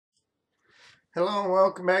Hello and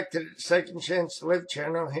welcome back to the Second Chance to Live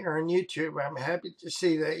channel here on YouTube. I'm happy to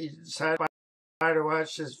see that you decided to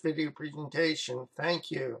watch this video presentation.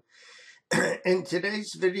 Thank you. In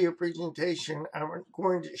today's video presentation, I'm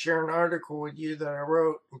going to share an article with you that I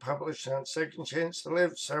wrote and published on Second Chance to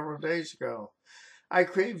Live several days ago. I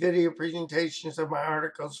create video presentations of my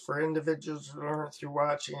articles for individuals to learn through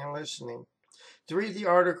watching and listening. To read the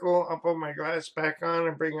article, I'll put my glass back on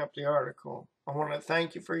and bring up the article. I want to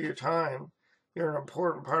thank you for your time. You're an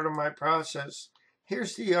important part of my process.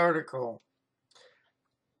 Here's the article.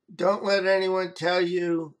 Don't let anyone tell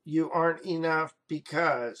you you aren't enough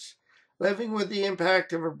because living with the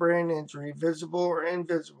impact of a brain injury, visible or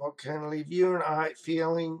invisible, can leave you and I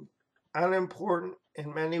feeling unimportant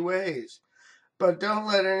in many ways. But don't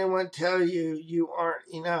let anyone tell you you aren't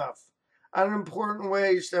enough. Unimportant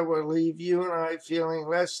ways that will leave you and I feeling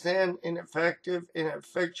less than, ineffective,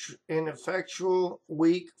 ineffectual,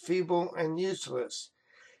 weak, feeble, and useless.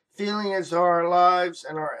 Feeling as though our lives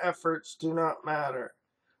and our efforts do not matter.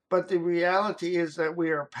 But the reality is that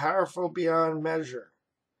we are powerful beyond measure.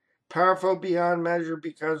 Powerful beyond measure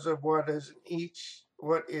because of what is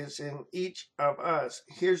in each of us.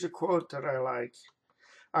 Here's a quote that I like.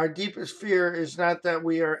 Our deepest fear is not that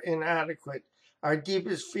we are inadequate. Our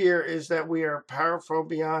deepest fear is that we are powerful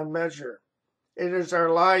beyond measure. It is our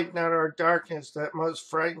light, not our darkness, that most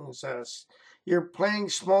frightens us. Your playing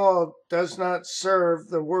small does not serve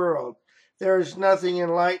the world. There is nothing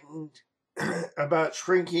enlightened about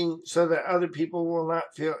shrinking so that other people will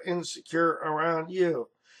not feel insecure around you.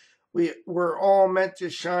 We're all meant to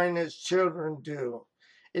shine as children do.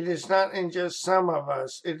 It is not in just some of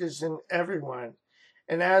us, it is in everyone.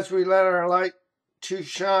 And as we let our light to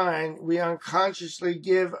shine, we unconsciously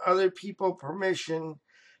give other people permission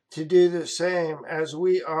to do the same as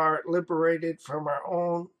we are liberated from our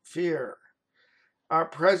own fear. Our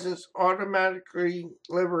presence automatically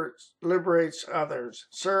liberates others.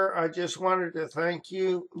 Sir, I just wanted to thank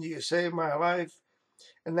you. You saved my life.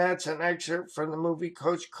 And that's an excerpt from the movie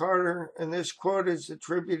Coach Carter. And this quote is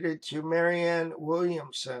attributed to Marianne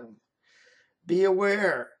Williamson. Be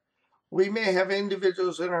aware. We may have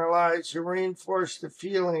individuals in our lives who reinforce the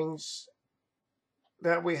feelings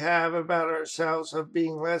that we have about ourselves of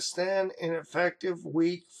being less than, ineffective,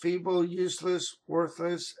 weak, feeble, useless,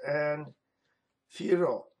 worthless, and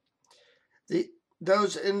futile.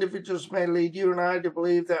 Those individuals may lead you and I to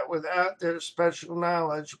believe that without their special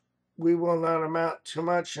knowledge, we will not amount to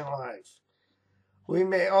much in life. We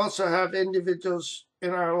may also have individuals in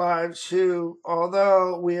our lives who,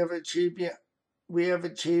 although we have achieved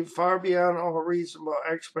far beyond all reasonable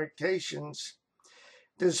expectations,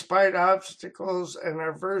 despite obstacles and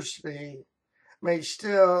adversity, may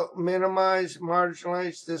still minimize,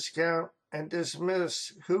 marginalize, discount, and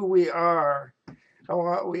dismiss who we are and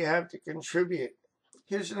what we have to contribute.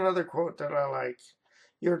 Here's another quote that I like.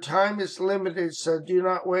 Your time is limited, so do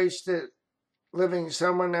not waste it living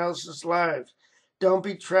someone else's life. Don't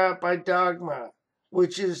be trapped by dogma,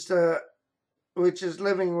 which is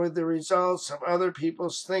living with the results of other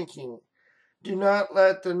people's thinking. Do not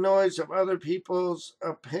let the noise of other people's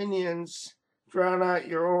opinions drown out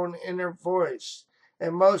your own inner voice.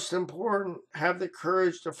 And most important, have the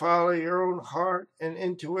courage to follow your own heart and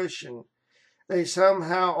intuition. They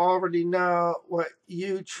somehow already know what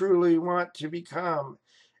you truly want to become.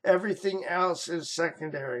 Everything else is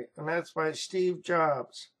secondary. And that's by Steve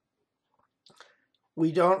Jobs.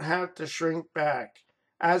 We don't have to shrink back.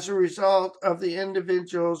 As a result of the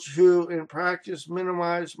individuals who in practice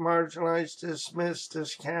minimize, marginalize, dismiss,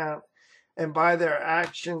 discount, and by their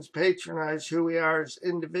actions patronize who we are as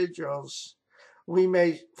individuals, we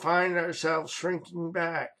may find ourselves shrinking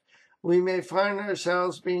back. We may find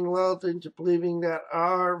ourselves being lulled into believing that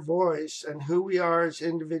our voice and who we are as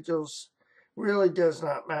individuals really does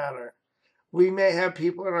not matter. We may have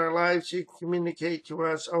people in our lives who communicate to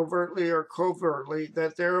us overtly or covertly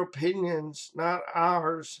that their opinions, not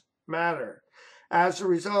ours, matter. As a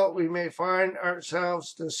result, we may find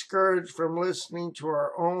ourselves discouraged from listening to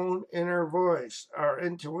our own inner voice, our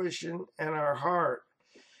intuition, and our heart.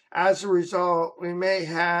 As a result, we may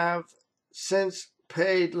have since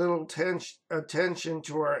paid little attention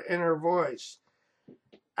to our inner voice.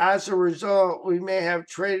 As a result, we may have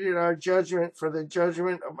traded our judgment for the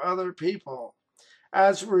judgment of other people.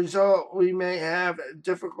 As a result, we may have a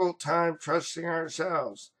difficult time trusting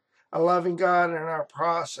ourselves, a loving God in our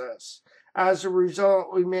process. As a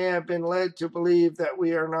result, we may have been led to believe that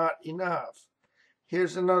we are not enough.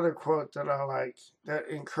 Here's another quote that I like that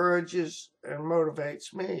encourages and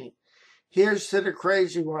motivates me. Here's to the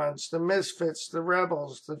crazy ones, the misfits, the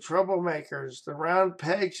rebels, the troublemakers, the round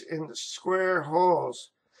pegs in the square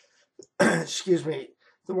holes, excuse me,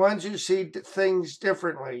 the ones who see things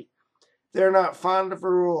differently. They're not fond of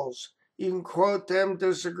rules. You can quote them,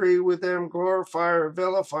 disagree with them, glorify or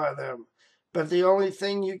vilify them. But the only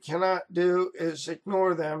thing you cannot do is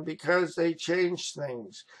ignore them because they change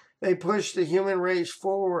things. They push the human race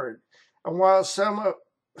forward. And while some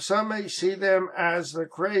may see them as the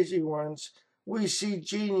crazy ones, we see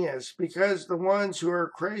genius because the ones who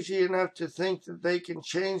are crazy enough to think that they can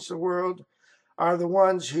change the world are the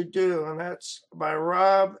ones who do. And that's by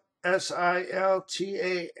Rob Siltanen,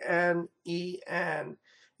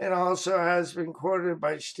 and also has been quoted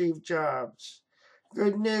by Steve Jobs.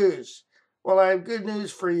 Good news. Well, I have good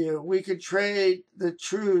news for you. We could trade the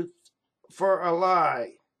truth for a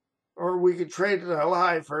lie, or we could trade a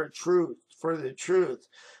lie for the truth.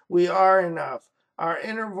 We are enough. Our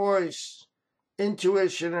inner voice,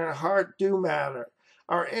 intuition, and heart do matter.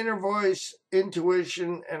 Our inner voice,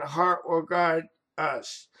 intuition, and heart will guide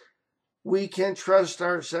us. We can trust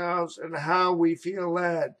ourselves and how we feel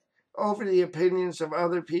led over the opinions of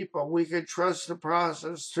other people. We can trust the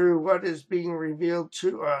process through what is being revealed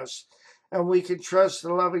to us. And we can trust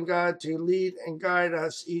the loving God to lead and guide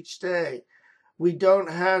us each day. We don't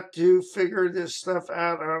have to figure this stuff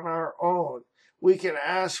out on our own. We can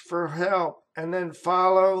ask for help and then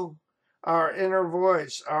follow our inner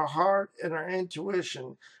voice, our heart, and our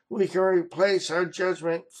intuition. We can replace our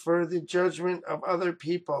judgment for the judgment of other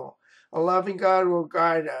people. A loving God will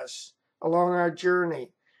guide us along our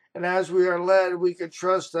journey. And as we are led, we can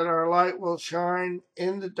trust that our light will shine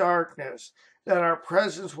in the darkness, that our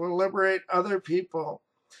presence will liberate other people,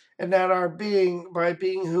 and that our being, by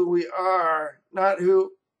being who we are, not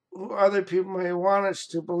who other people may want us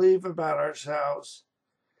to believe about ourselves,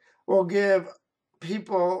 will give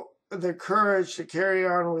people the courage to carry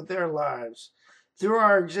on with their lives. Through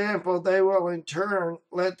our example, they will in turn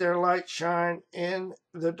let their light shine in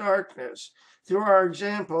the darkness. Through our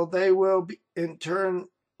example, they will in turn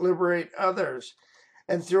liberate others.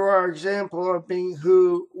 And through our example of being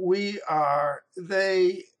who we are,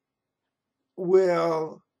 they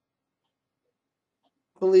will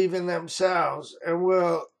believe in themselves and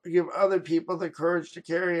will give other people the courage to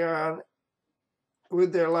carry on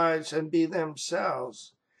with their lives and be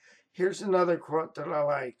themselves. Here's another quote that I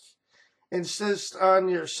like. Insist on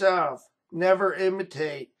yourself. Never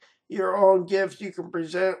imitate. Your own gift you can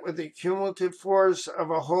present with the cumulative force of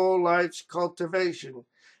a whole life's cultivation.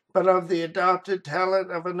 But of the adopted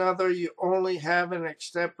talent of another, you only have an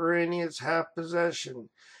extemporaneous half possession.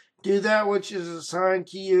 Do that which is assigned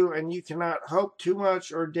to you, and you cannot hope too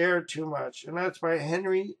much or dare too much. And that's by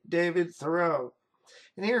Henry David Thoreau.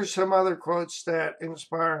 And here's some other quotes that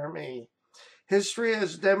inspire me. History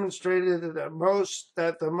has demonstrated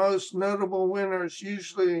that the most notable winners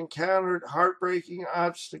usually encountered heartbreaking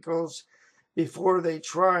obstacles before they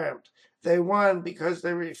triumphed. They won because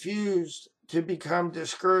they refused to become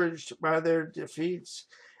discouraged by their defeats.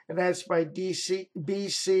 And that's by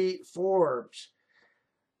B.C. Forbes.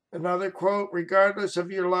 Another quote, regardless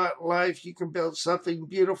of your lot in life, you can build something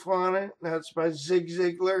beautiful on it. That's by Zig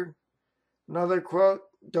Ziglar. Another quote,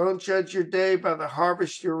 don't judge your day by the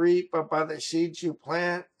harvest you reap, but by the seeds you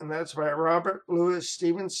plant. And that's by Robert Louis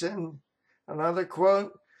Stevenson. Another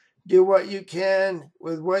quote, do what you can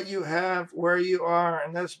with what you have where you are.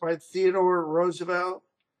 And that's by Theodore Roosevelt.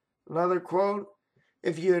 Another quote,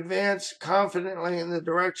 if you advance confidently in the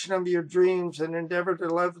direction of your dreams and endeavor to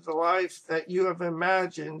live the life that you have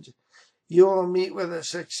imagined, you will meet with a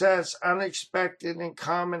success unexpected in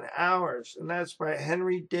common hours. And that's by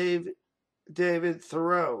Henry David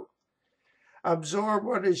Thoreau. Absorb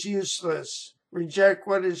what is useless, reject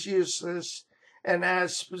what is useless, and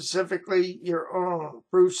ask specifically your own.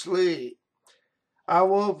 Bruce Lee. I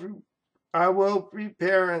will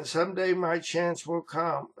prepare, and someday my chance will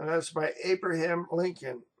come. And that's by Abraham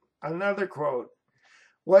Lincoln. Another quote.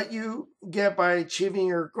 What you get by achieving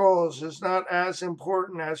your goals is not as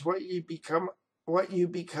important as what you become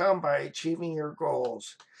by achieving your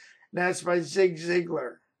goals. And that's by Zig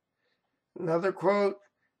Ziglar. Another quote,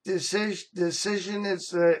 decision is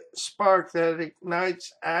the spark that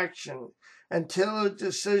ignites action. Until a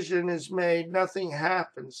decision is made, nothing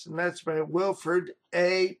happens. And that's by Wilfred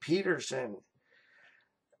A. Peterson.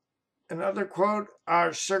 Another quote,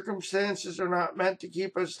 our circumstances are not meant to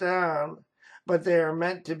keep us down, but they are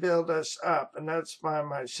meant to build us up. And that's by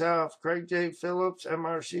myself, Craig J. Phillips,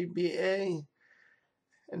 MRCBA.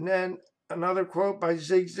 And then another quote by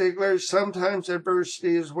Zig Ziglar, sometimes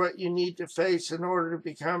adversity is what you need to face in order to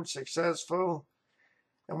become successful.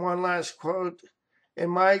 And one last quote, in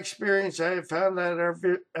my experience, I have found that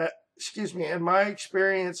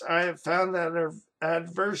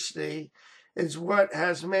adversity is what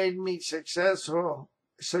has made me successful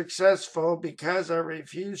because I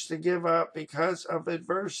refuse to give up because of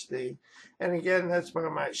adversity. And again, that's by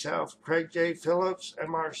myself, Craig J. Phillips,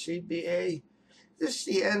 MRCBA. This is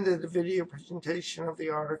the end of the video presentation of the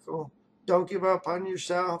article. Don't give up on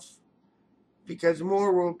yourself, because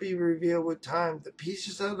more will be revealed with time. The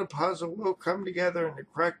pieces of the puzzle will come together in the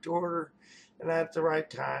correct order and at the right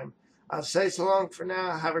time. I'll say so long for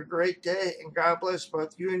now. Have a great day, and God bless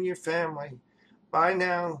both you and your family. Bye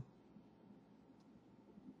now.